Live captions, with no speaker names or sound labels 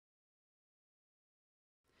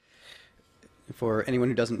For anyone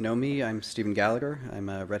who doesn't know me, I'm Stephen Gallagher. I'm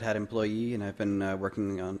a Red Hat employee, and I've been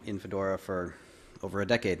working in Fedora for over a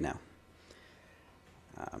decade now.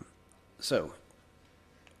 Um, so,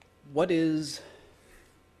 what is...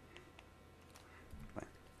 That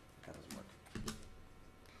doesn't work.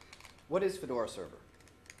 What is Fedora Server?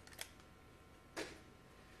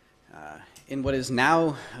 In what is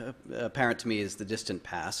now apparent to me as the distant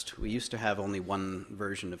past, we used to have only one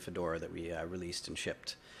version of Fedora that we released and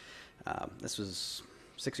shipped. This was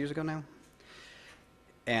 6 years ago now.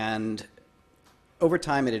 And over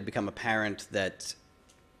time, it had become apparent that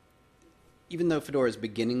even though Fedora's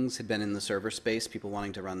beginnings had been in the server space, people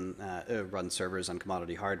wanting to run servers on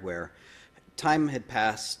commodity hardware, time had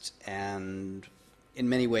passed, and in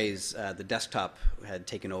many ways, the desktop had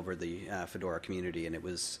taken over the Fedora community, and it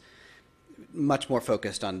was much more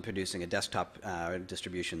focused on producing a desktop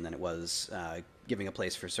distribution than it was giving a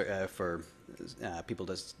place for people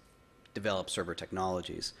to develop server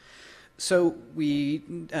technologies. So we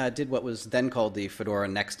did what was then called the Fedora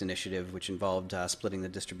Next initiative, which involved splitting the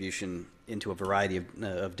distribution into a variety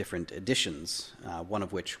of different editions, one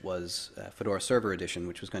of which was Fedora Server Edition,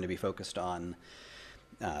 which was going to be focused on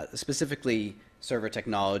specifically server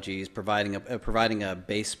technologies, providing a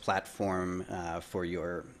base platform for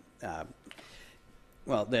your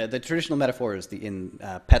well, the traditional metaphor is in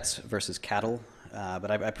pets versus cattle,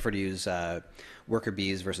 but I prefer to use worker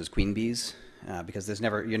bees versus queen bees because you're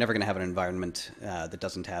never going to have an environment that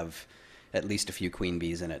doesn't have at least a few queen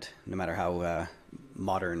bees in it, no matter how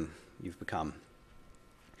modern you've become.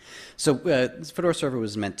 So Fedora Server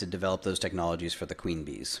was meant to develop those technologies for the queen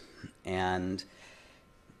bees, and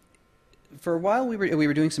for a while we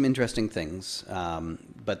were doing some interesting things,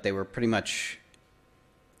 but they were pretty much.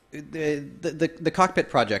 The cockpit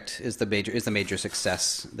project is the major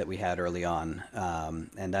success that we had early on,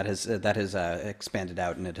 and that has expanded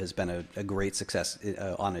out, and it has been a great success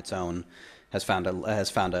on its own. Has found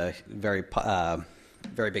a very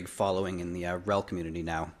big following in the RHEL community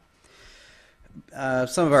now.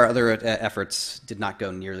 Some of our other efforts did not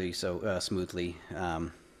go nearly so smoothly,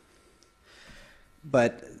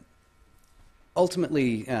 but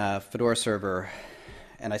ultimately Fedora Server,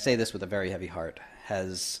 and I say this with a very heavy heart,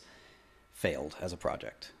 has failed as a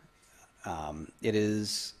project. It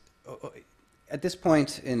is, at this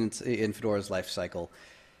point in Fedora's life cycle,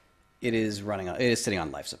 it is sitting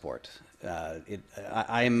on life support.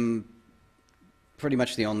 I'm pretty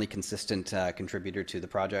much the only consistent contributor to the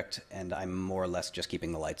project, and I'm more or less just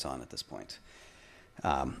keeping the lights on at this point.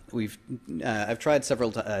 I've tried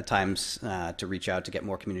several times to reach out to get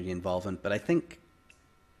more community involvement, but I think,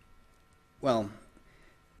 well,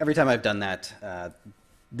 every time I've done that,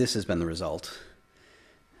 this has been the result.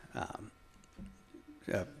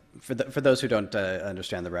 For those who don't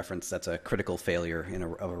understand the reference, that's a critical failure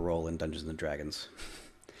of a role in Dungeons and Dragons.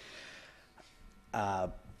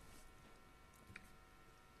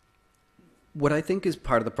 What I think is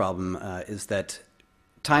part of the problem is that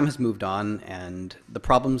time has moved on, and the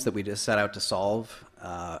problems that we just set out to solve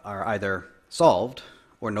are either solved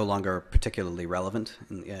or no longer particularly relevant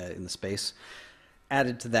in the space.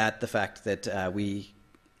 Added to that, the fact that we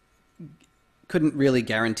couldn't really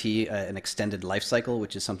guarantee an extended life cycle,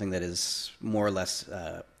 which is something that is more or less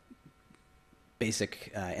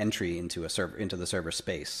basic entry into the server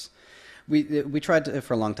space. We tried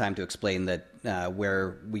for a long time to explain that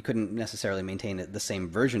where we couldn't necessarily maintain the same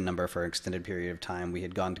version number for an extended period of time, we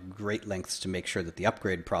had gone to great lengths to make sure that the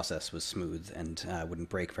upgrade process was smooth and wouldn't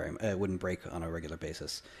break on a regular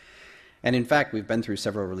basis. And in fact, we've been through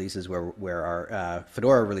several releases where our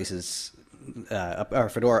Fedora releases, our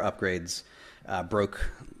Fedora upgrades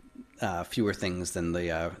broke fewer things than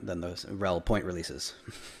those RHEL point releases.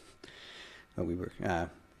 We were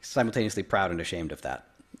simultaneously proud and ashamed of that.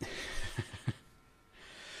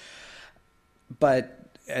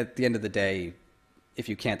 But at the end of the day, if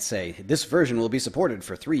you can't say, this version will be supported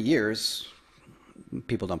for 3 years,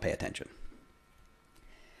 people don't pay attention.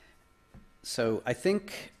 So I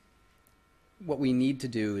think what we need to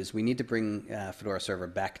do is we need to bring Fedora Server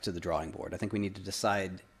back to the drawing board. I think we need to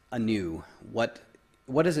decide anew what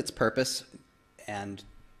is its purpose, and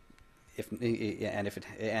if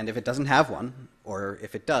it doesn't have one, or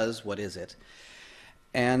if it does, what is it,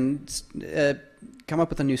 and come up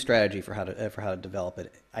with a new strategy for how to develop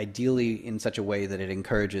it. Ideally, in such a way that it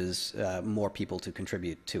encourages more people to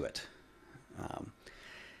contribute to it.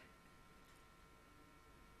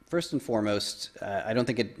 First and foremost, I don't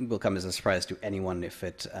think it will come as a surprise to anyone if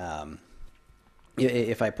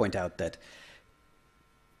I point out that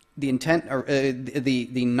the intent, or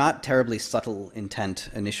the not terribly subtle intent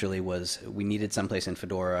initially was we needed someplace in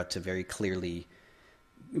Fedora to very clearly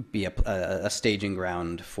be a staging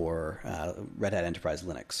ground for Red Hat Enterprise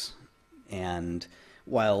Linux. And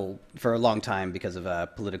while for a long time, because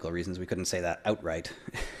of political reasons, we couldn't say that outright,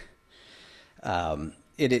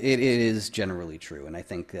 it is generally true. And I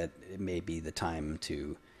think that it may be the time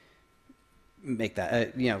to make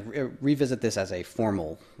that, revisit this as a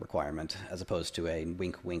formal requirement as opposed to a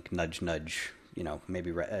wink, wink, nudge, nudge.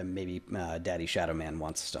 Maybe Daddy Shadow Man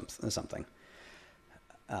wants something.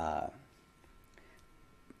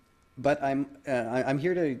 But I'm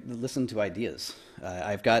here to listen to ideas.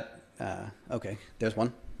 I've got okay. There's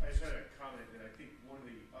one. I just had a comment that I think one of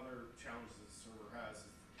the other challenges that the server has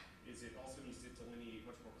is it also needs to delineate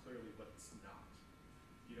much more clearly what it's not.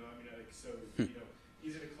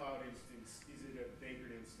 Is it a cloud instance? Is it a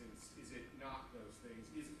vagrant instance? Is it not those things?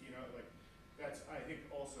 That's I think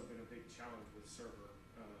also been a big challenge with server.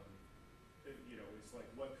 It's like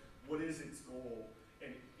what is its goal?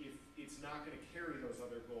 And if it's not going to carry those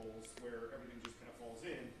other goals where everything just kind of falls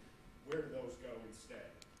in, where do those go instead?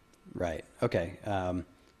 Right. Okay.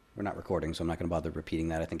 We're not recording, so I'm not going to bother repeating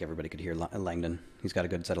that. I think everybody could hear Langdon. He's got a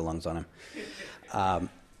good set of lungs on him. I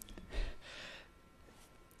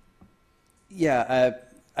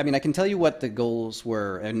can tell you what the goals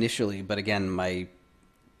were initially, but again, my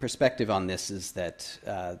perspective on this is that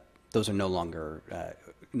those are no longer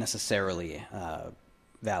necessarily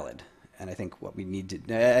valid. And I think what we need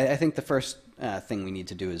to, I think the first thing we need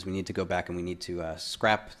to do is we need to go back and we need to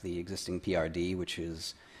scrap the existing PRD, which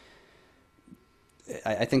is,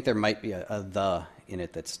 I think there might be a the in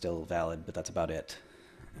it that's still valid, but that's about it.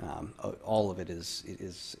 All of it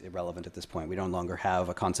is irrelevant at this point. We no longer have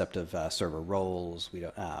a concept of server roles. We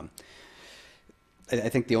don't. I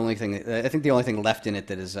think the only thing left in it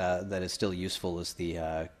that is still useful is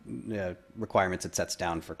the requirements it sets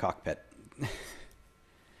down for cockpit.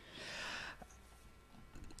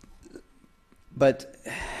 But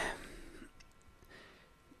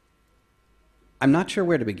I'm not sure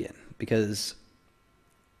where to begin, because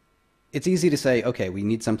it's easy to say, okay, we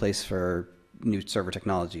need someplace for new server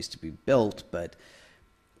technologies to be built, but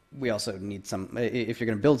we also need if you're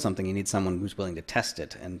going to build something, you need someone who's willing to test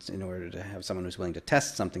it. And in order to have someone who's willing to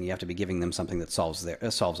test something, you have to be giving them something that solves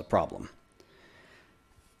a problem.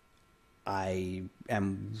 I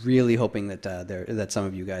am really hoping that some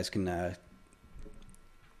of you guys can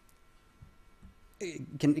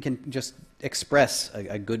just express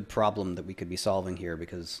a good problem that we could be solving here,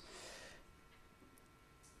 because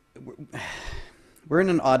we're in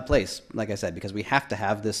an odd place, like I said, because we have to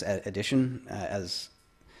have this edition as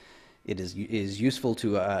it is useful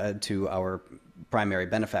to our primary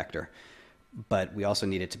benefactor, but we also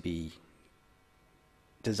need it to be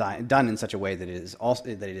done in such a way that it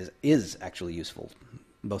is actually useful,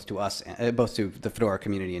 both to us, both to the Fedora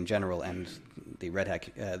community in general, and the Red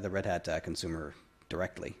Hat consumer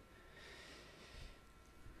directly.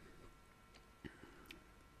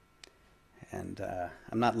 And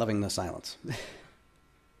I'm not loving the silence. So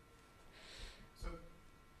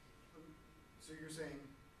you're saying,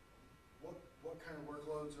 what kind of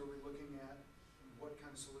workloads are we looking at? What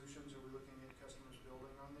kind of solutions are we looking at customers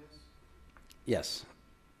building on this? Yes.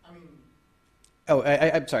 I mean, oh,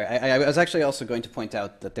 I'm sorry. I was actually also going to point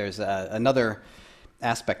out that there's another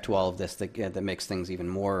aspect to all of this that makes things even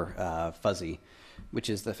more fuzzy, which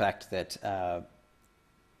is the fact that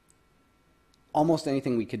almost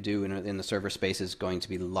anything we could do in the server space is going to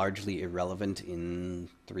be largely irrelevant in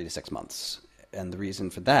 3 to 6 months. And the reason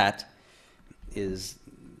for that is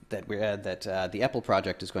that the Apple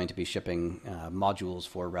project is going to be shipping modules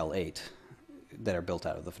for RHEL 8 that are built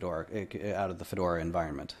out of the Fedora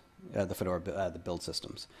environment, the build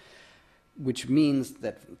systems, which means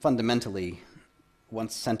that fundamentally,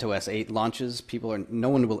 once CentOS 8 launches, no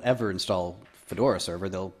one will ever install Fedora Server.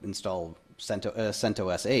 They'll install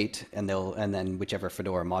CentOS 8, and then whichever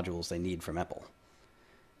Fedora modules they need from Apple.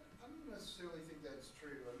 I don't necessarily think that's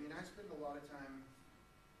true. I mean, I spend a lot of time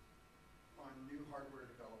on new hardware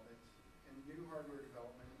development, and new hardware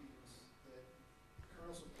development means that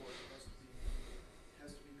kernel support has to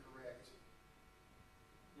be correct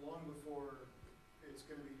long before it's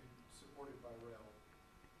going to be supported by RHEL.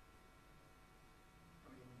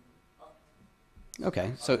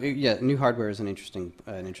 Okay, so yeah, new hardware is an interesting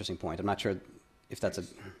point. I'm not sure if that's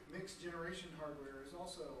mixed generation hardware is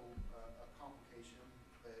also a complication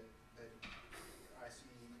that I see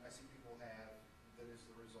people have that is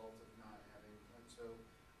the result of not having. And so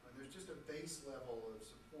there's just a base level of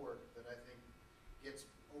support that I think gets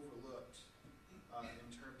overlooked in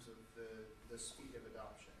terms of the speed of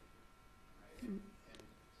adoption. Right? And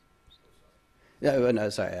so sorry. Yeah,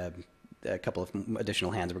 no, sorry. A couple of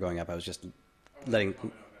additional hands were going up. I was just letting.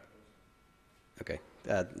 Okay,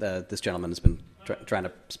 This gentleman has been trying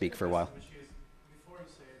to speak for a while. Which is, before you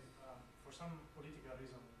said, for some political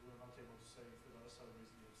reason, we were not able to say Fedora Server is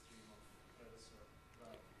the upstream of Fedora Server.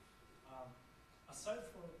 Aside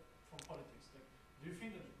from politics, like, do you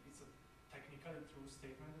think that it's a technically true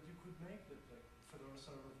statement that you could make that like Fedora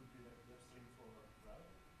Server would be like the upstream for RHEL?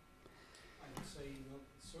 I would say not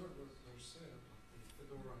server per se, but the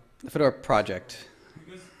Fedora. The Fedora project.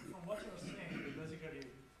 Because from what you're saying, you're basically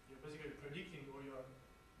predicting, or you're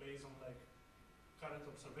based on like current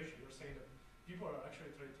observation. You're saying that people are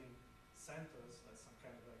actually treating CentOS as some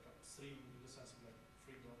kind of like upstream in the sense of like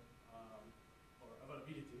freedom or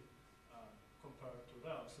availability compared to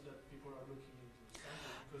RHEL, so that people are looking into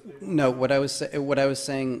CentOS because they No, what I was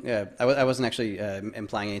saying, I wasn't actually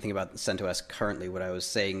implying anything about CentOS currently. What I was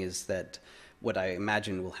saying is that what I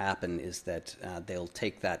imagine will happen is that they'll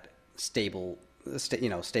take that stable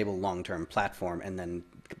long-term platform, and then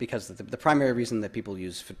because the primary reason that people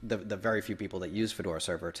use the very few people that use Fedora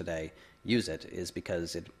Server today use it is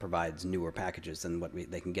because it provides newer packages than what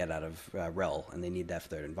they can get out of RHEL, and they need that for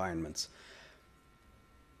their environments.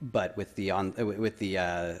 But with the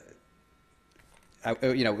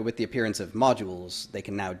appearance of modules, they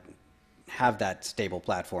can now have that stable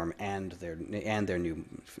platform and their new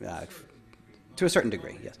to a certain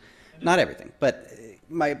degree, yes. Not everything, but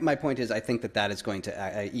my point is I think that is going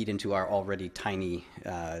to eat into our already tiny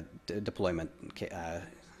deployment. That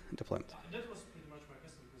was pretty much my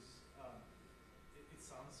question, because it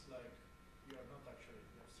sounds like you are not actually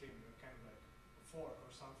upstream. You're kind of like a fork or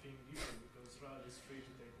something different, because RHEL is free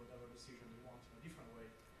to take whatever decision you want in a different way,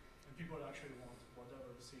 and people actually want whatever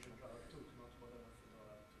decision RHEL took, not whatever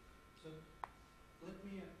Fedora took. So let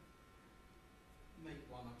me make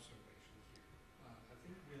one observation here. I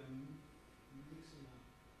think we are mixing up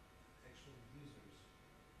actual users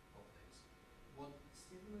of this. What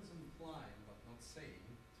Stephen is implying but not saying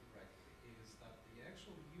directly is that the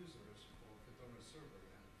actual users for Fedora Server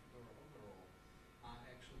and Fedora overall are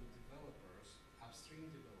actually developers, upstream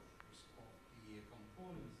developers of the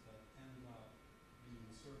components that end up being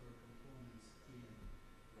server components in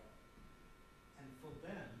RHEL. And for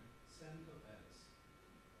them, CentOS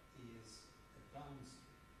is a downstream.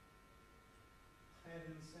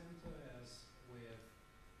 Having CentOS with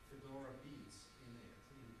Fedora bits in it,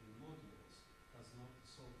 in modules, does not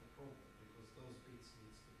solve the problem, because those bits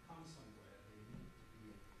need to come somewhere. They need to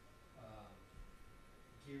be,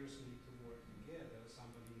 gears need to work together,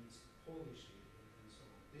 somebody needs to polish it, and so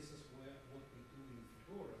on. This is what we do in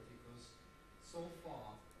Fedora, because so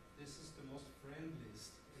far, this is the most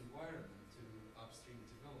friendliest environment to upstream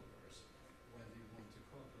developers when they want to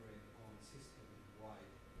cooperate on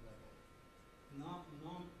system-wide level.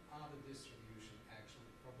 No other distribution actually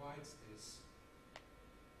provides this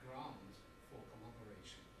ground for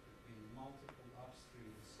collaboration between multiple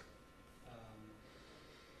upstreams,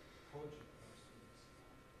 project upstreams.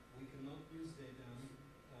 We cannot use Debian.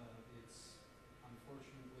 It's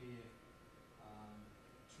unfortunately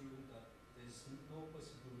true that there's no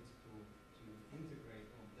possibility to integrate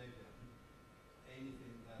on Debian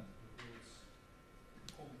anything that includes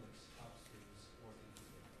complex upstreams working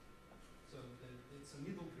together. So it's a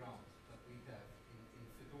middle ground that we have in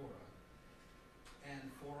Fedora. And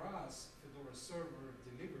for us, Fedora Server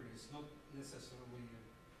delivery is not necessarily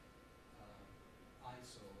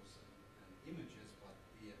ISOs and images, but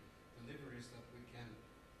the deliveries that we can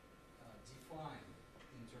define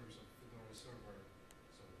in terms of Fedora Server,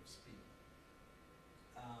 so to speak.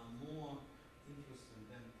 More interesting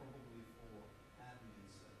than probably for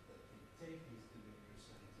admins that they take these deliveries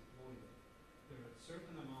and deploy them. There are a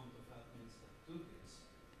certain amount of admins that do this,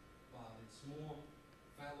 but it's more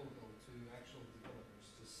valuable to actual developers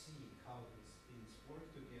to see how these things work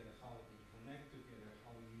together, how they connect together,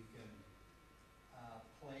 how you can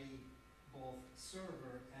play both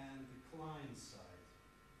server and the client side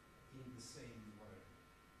in the same environment.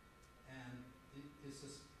 And this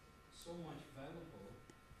is so much valuable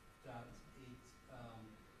that it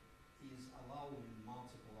is allowing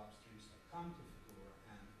multiple upstreams to come to Fedora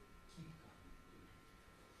and keep coming to it.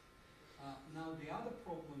 Now the other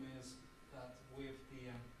problem is that with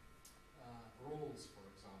the roles, for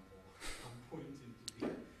example, I'm pointing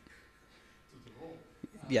to the role.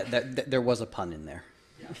 Yeah, there was a pun in there.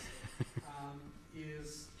 Yes.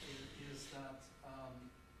 Is that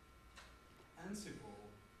Ansible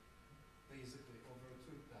basically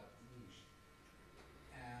overtook that niche.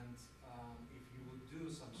 And if you would do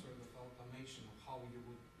some sort of automation of how you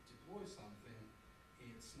would deploy something,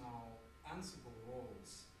 it's now Ansible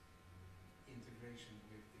roles integration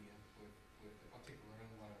with the particular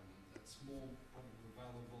environment that's more probably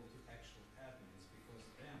valuable to actual admins, because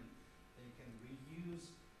then they can reuse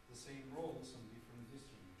the same roles on different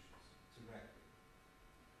distributions directly,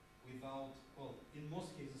 without, well, in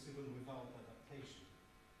most cases even without adaptation,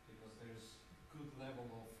 because there's good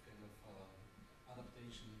level of kind of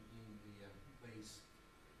adaptation in the base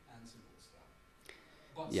Ansible stuff.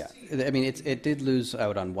 But Yeah, still, I mean, it did lose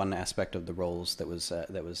out on one aspect of the roles that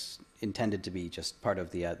was intended to be just part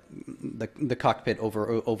of the cockpit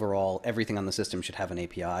overall. Everything on the system should have an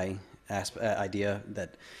API idea,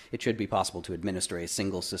 that it should be possible to administer a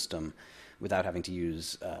single system without having to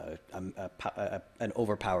use an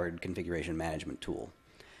overpowered configuration management tool.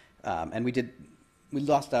 And we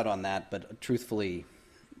lost out on that, but truthfully,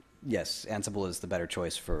 yes, Ansible is the better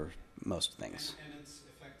choice for most things. and it's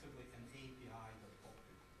effectively an API that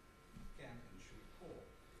Cockpit can and should call,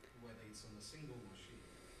 whether it's on a single machine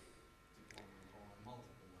deployment or on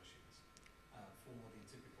multiple machines for the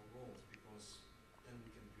typical roles, because then we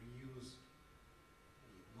can reuse the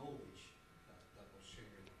knowledge that was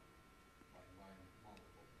shared by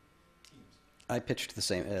multiple teams. I pitched the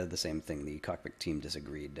same thing. The cockpit team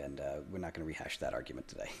disagreed, and we're not going to rehash that argument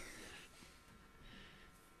today.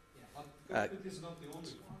 Yeah, but Cockpit is not the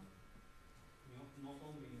only one. Not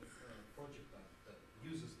only a project that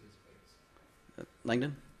uses this base.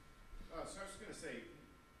 Langdon? So I was just going to say,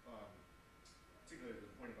 particularly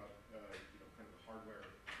the point about kind of the hardware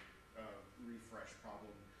refresh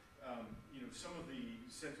problem. Some of the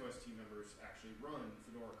CentOS team members actually run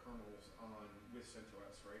Fedora kernels with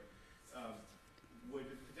CentOS, right?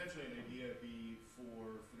 Would potentially an idea be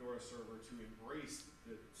for Fedora Server to embrace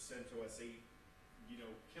the CentOS 8,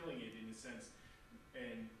 killing it in a sense,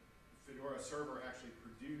 and Fedora Server actually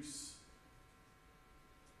produce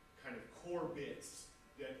kind of core bits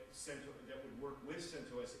that would work with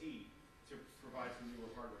CentOS 8 to provide for newer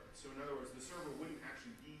hardware. So in other words, the server wouldn't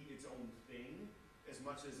actually be its own thing as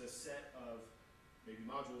much as a set of maybe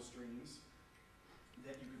module strings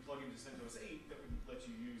that you could plug into CentOS 8 that would let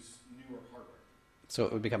you use newer hardware. So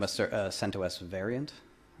it would become a CentOS variant?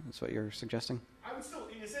 That's what you're suggesting? I would still,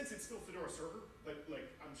 in a sense, it's still Fedora Server, but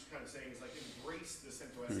I'm just kind of saying is embrace the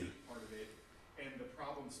CentOS 8 part of it, and the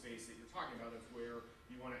problem space that you're talking about is where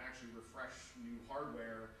you want to actually refresh new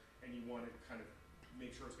hardware and you want to kind of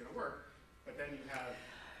make sure it's going to work, but then you have.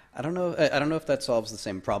 I don't know if that solves the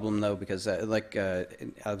same problem though, because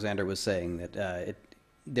Alexander was saying that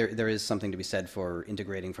there is something to be said for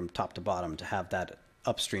integrating from top to bottom to have that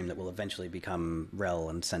upstream that will eventually become RHEL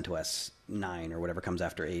and CentOS 9 or whatever comes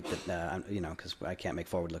after 8. That because I can't make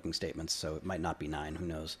forward-looking statements, so it might not be 9. Who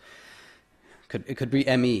knows? It could be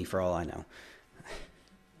ME for all I know.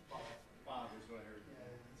 Bob is what I heard.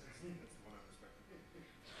 That's the one I'm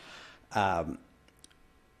respecting.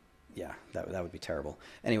 Yeah, that would be terrible.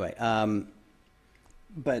 Anyway,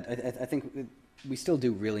 but I think we still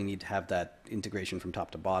do really need to have that integration from top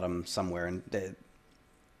to bottom somewhere, and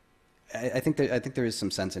I think there is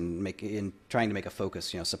some sense in trying to make a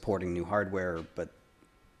focus, supporting new hardware, but.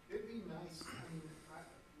 It'd be nice,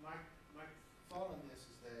 my thought on this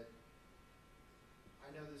is that,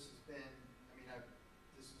 I know this has been,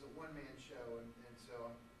 this is a one-man show, and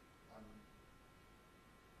so I'm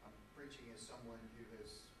preaching as someone who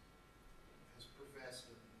has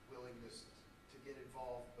professed a willingness to get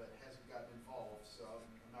involved, but hasn't gotten involved, so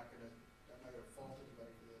I'm not gonna fault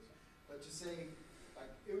anybody for this. But to say,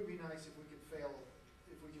 it would be nice if we could fail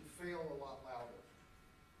a lot louder,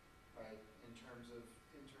 right, in terms of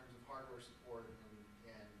hardware support and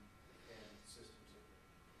system support.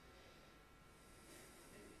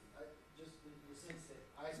 Just the sense that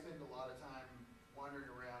I spend a lot of time wandering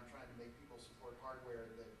around trying to make people support hardware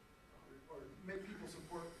or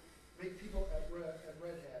make people at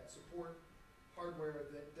Red Hat support hardware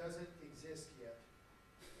that doesn't exist yet,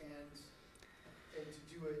 and to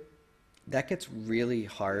do it. That gets really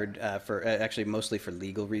hard for actually mostly for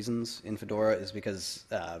legal reasons in Fedora, is because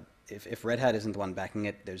if Red Hat isn't the one backing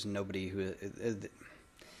it, there's nobody who.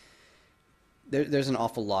 There's an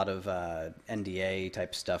awful lot of NDA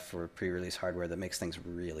type stuff for pre-release hardware that makes things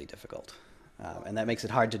really difficult, and that makes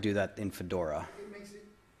it hard to do that in Fedora. It makes it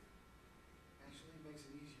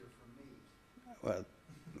easier for me. Well,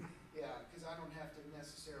 Yeah, because I don't have to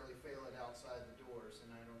necessarily fail it outside the doors,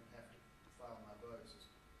 and I don't have to file my bugs as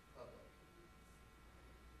public.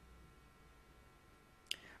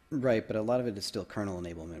 right, but a lot of it is still kernel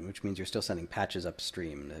enablement, which means you're still sending patches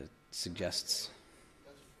upstream that suggests.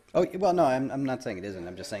 Oh, well, no, I'm not saying it isn't.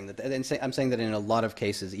 I'm just saying that. I'm saying that in a lot of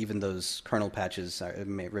cases, even those kernel patches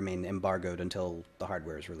may remain embargoed until the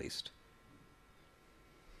hardware is released.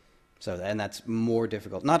 So, and that's more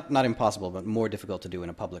difficult, not impossible, but more difficult to do in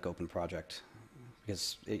a public open project,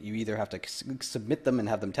 because you either have to submit them and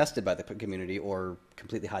have them tested by the community, or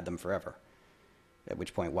completely hide them forever. At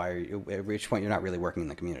which point, you're not really working in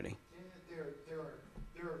the community. Yeah,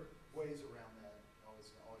 there are ways around that. Always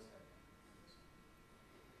have been.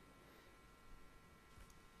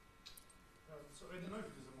 So I don't know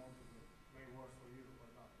if this amount may work for you or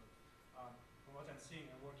not, but from what I'm seeing,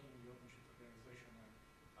 I'm working in the OpenShift organization and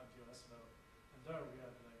at the OS level, and there we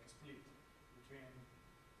have like a split between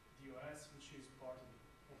the OS, which is part of the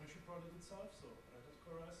OpenShift project itself, so Red Hat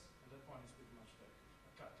Core OS, and that one is pretty much like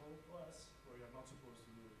a cattle OS, where you're not supposed to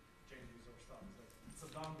do changes or stuff. It's a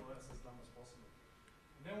dumb OS as dumb as possible.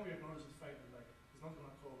 And then we acknowledge the fact that like it's not going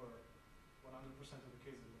to cover 100% of the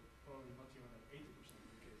cases, but probably not even like 80% of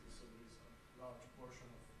the cases. So there is a large portion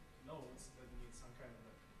of nodes that need some kind of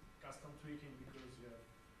like custom tweaking because you have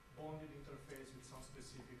bonded interface with some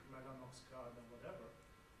specific Meganox card and whatever.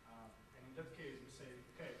 And in that case, we say,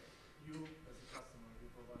 okay, you as a customer, you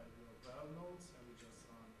provide your RHEL nodes, and we just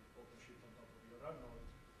run OpenShift on top of your RHEL node.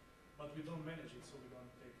 But we don't manage it, so we don't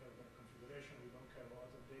take care of that configuration. We don't care about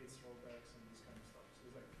updates, rollbacks, and this kind of stuff. So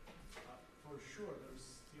it's like, for sure, there's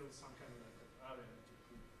still some kind of like area that you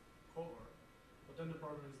could cover. But then the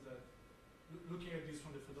problem is that looking at this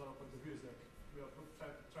from the Fedora point of view is that we are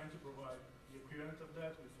trying to provide the equivalent of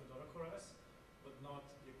that with Fedora Core OS, but not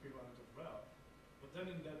the equivalent of RHEL. But then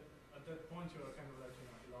at that point, you are kind of like in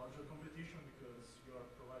a larger competition because you are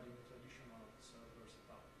providing a traditional server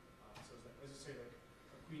setup. So it's like, as you say, like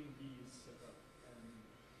a Queen Bee setup, and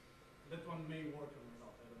that one may work or may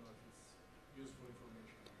not. I don't know if it's useful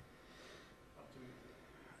information. Up to you.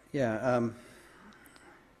 Yeah.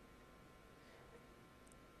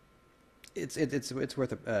 It's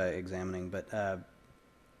worth examining, but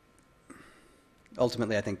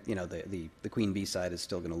ultimately, I think the Queen Bee side is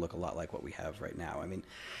still going to look a lot like what we have right now. I mean,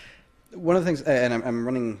 one of the things, and I'm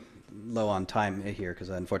running low on time here because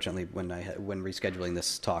unfortunately, when rescheduling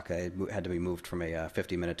this talk, I had to be moved from a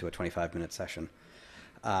 50-minute to a 25-minute session.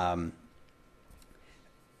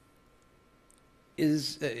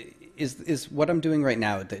 Is what I'm doing right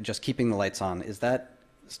now, just keeping the lights on, is that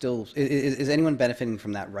still, is anyone benefiting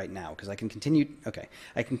from that right now? Because I can continue, okay,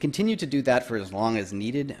 I can continue to do that for as long as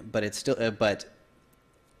needed, but it's still, but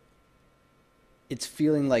it's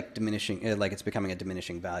feeling like diminishing, like it's becoming a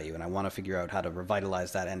diminishing value, and I want to figure out how to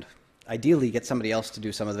revitalize that and ideally get somebody else to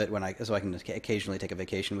do some of it so I can occasionally take a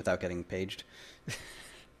vacation without getting paged.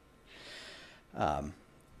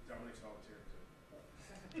 Dominic's volunteering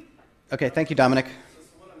too. Okay, thank you, Dominic.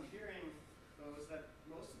 So what I'm hearing, though, is that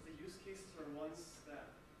most of the use cases are ones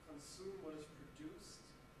that consume what is produced,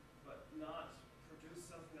 but not produce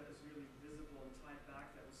something that is really visible and tied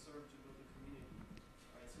back that will serve to build the community.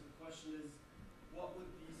 Right? So the question is, what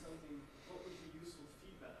would be useful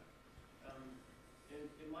feedback?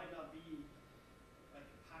 It might not be like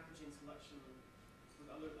packaging selection as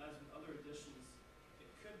with other editions.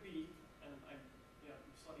 It could be, and I'm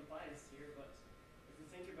slightly biased here, but if you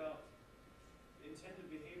think about intended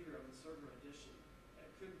behavior of the server edition, it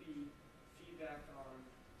could be feedback on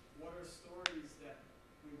what are stories that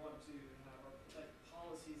we want to have, or like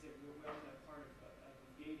policies that we want to have part of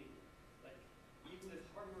gating. Like even if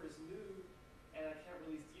hardware is new and I can't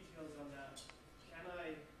release details on that, can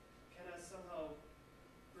I somehow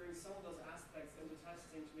bring some of those aspects into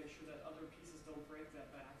testing to make sure that other pieces don't break that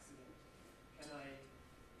by accident? Can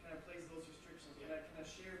I place those restrictions? Can I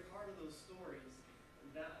share part of those stories?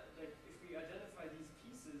 And that, like, if we identify these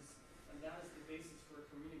pieces, and that is the basis for a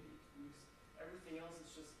community, everything else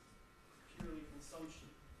is just purely consumption.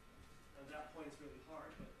 And at that point, it's really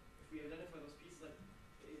hard. But if we identify those pieces, like,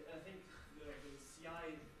 I think the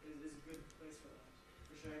CI is a good place for that,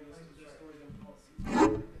 for sharing those stories and policies.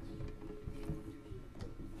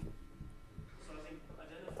 So I think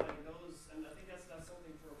identifying those, and I think that's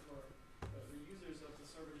something for the users of the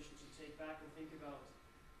server edition to take back and think about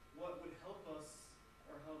what would help us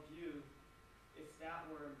or help you if that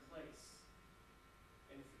were in place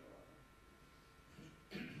in Fedora.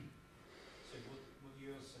 So what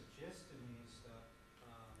you're suggesting is that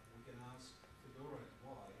we can ask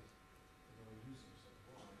Fedora-wide, Fedora users at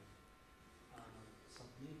wide,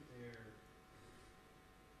 submit their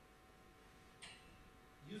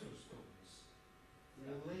user stories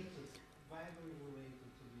vaguely related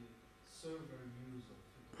to the server use of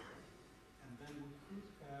Fedora. And then we could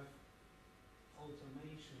have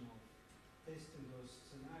automation of testing those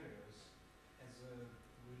scenarios as a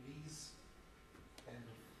release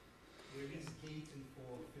gating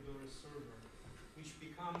for Fedora Server, which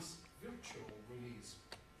becomes virtual release.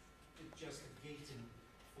 It's just a gating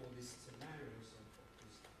for these scenarios and for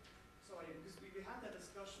this stuff. So because we had that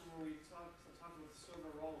discussion when we talked with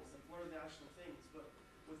server roles, like what are the actual things, but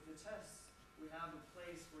with the tests, we have a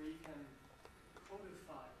place where you can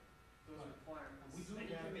codify those Right. requirements. We do And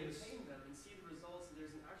you have can this- maintain them and see the results, and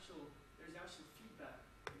there's actual feedback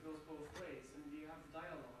that goes both ways, and you have the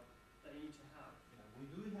dialogue that you need to have. Yeah, we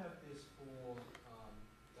do have this for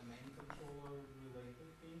the main controller related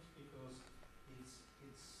things because it's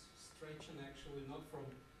stretching actually not from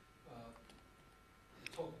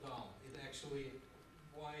top down. It actually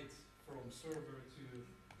wide from server to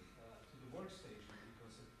the workstation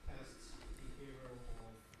because it tests behavior of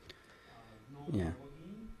normal Yeah.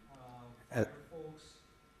 login, Uh, Firefox,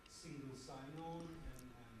 single sign-on,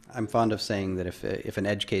 and I'm fond of saying that if an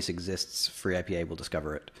edge case exists, FreeIPA will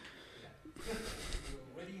discover it. yeah. We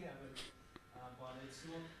already have it, but it's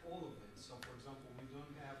not all of it. So, for example, we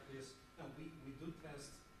don't have this. No, we do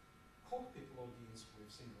test cockpit logins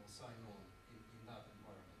with single sign-on in that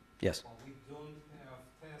environment. Yes. But we don't have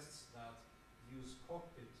tests that use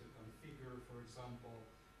cockpit to configure, for example,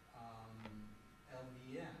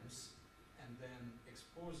 LVMs and then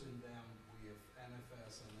exposing them with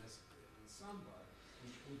NFS and Samba,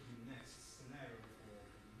 which would be next scenario for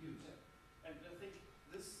the user. And I think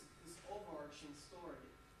this overarching story,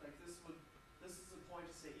 like this is the point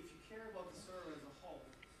to say, if you care about the server as a whole,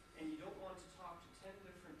 and you don't want to talk to 10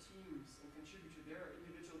 different teams and contribute to their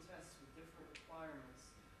individual tests with different requirements,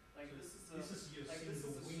 like So this is your like this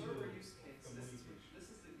single is a window server of use case. communication. This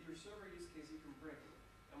is your server use case you can bring.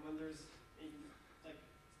 And when there's like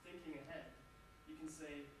thinking ahead, you can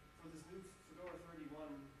say for this new Fedora 31,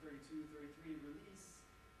 32, 33 release,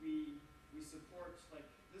 we support like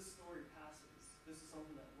this story passes. This is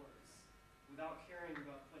something that works without caring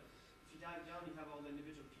about like if you dive down, you have all the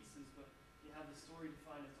individual pieces, but you have the story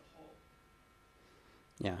defined as a whole.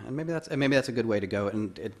 Yeah, and maybe that's a good way to go.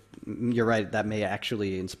 And you're right, that may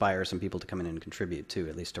actually inspire some people to come in and contribute too,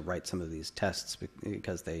 at least to write some of these tests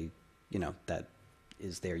because they, that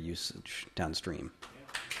is their usage downstream. Yeah,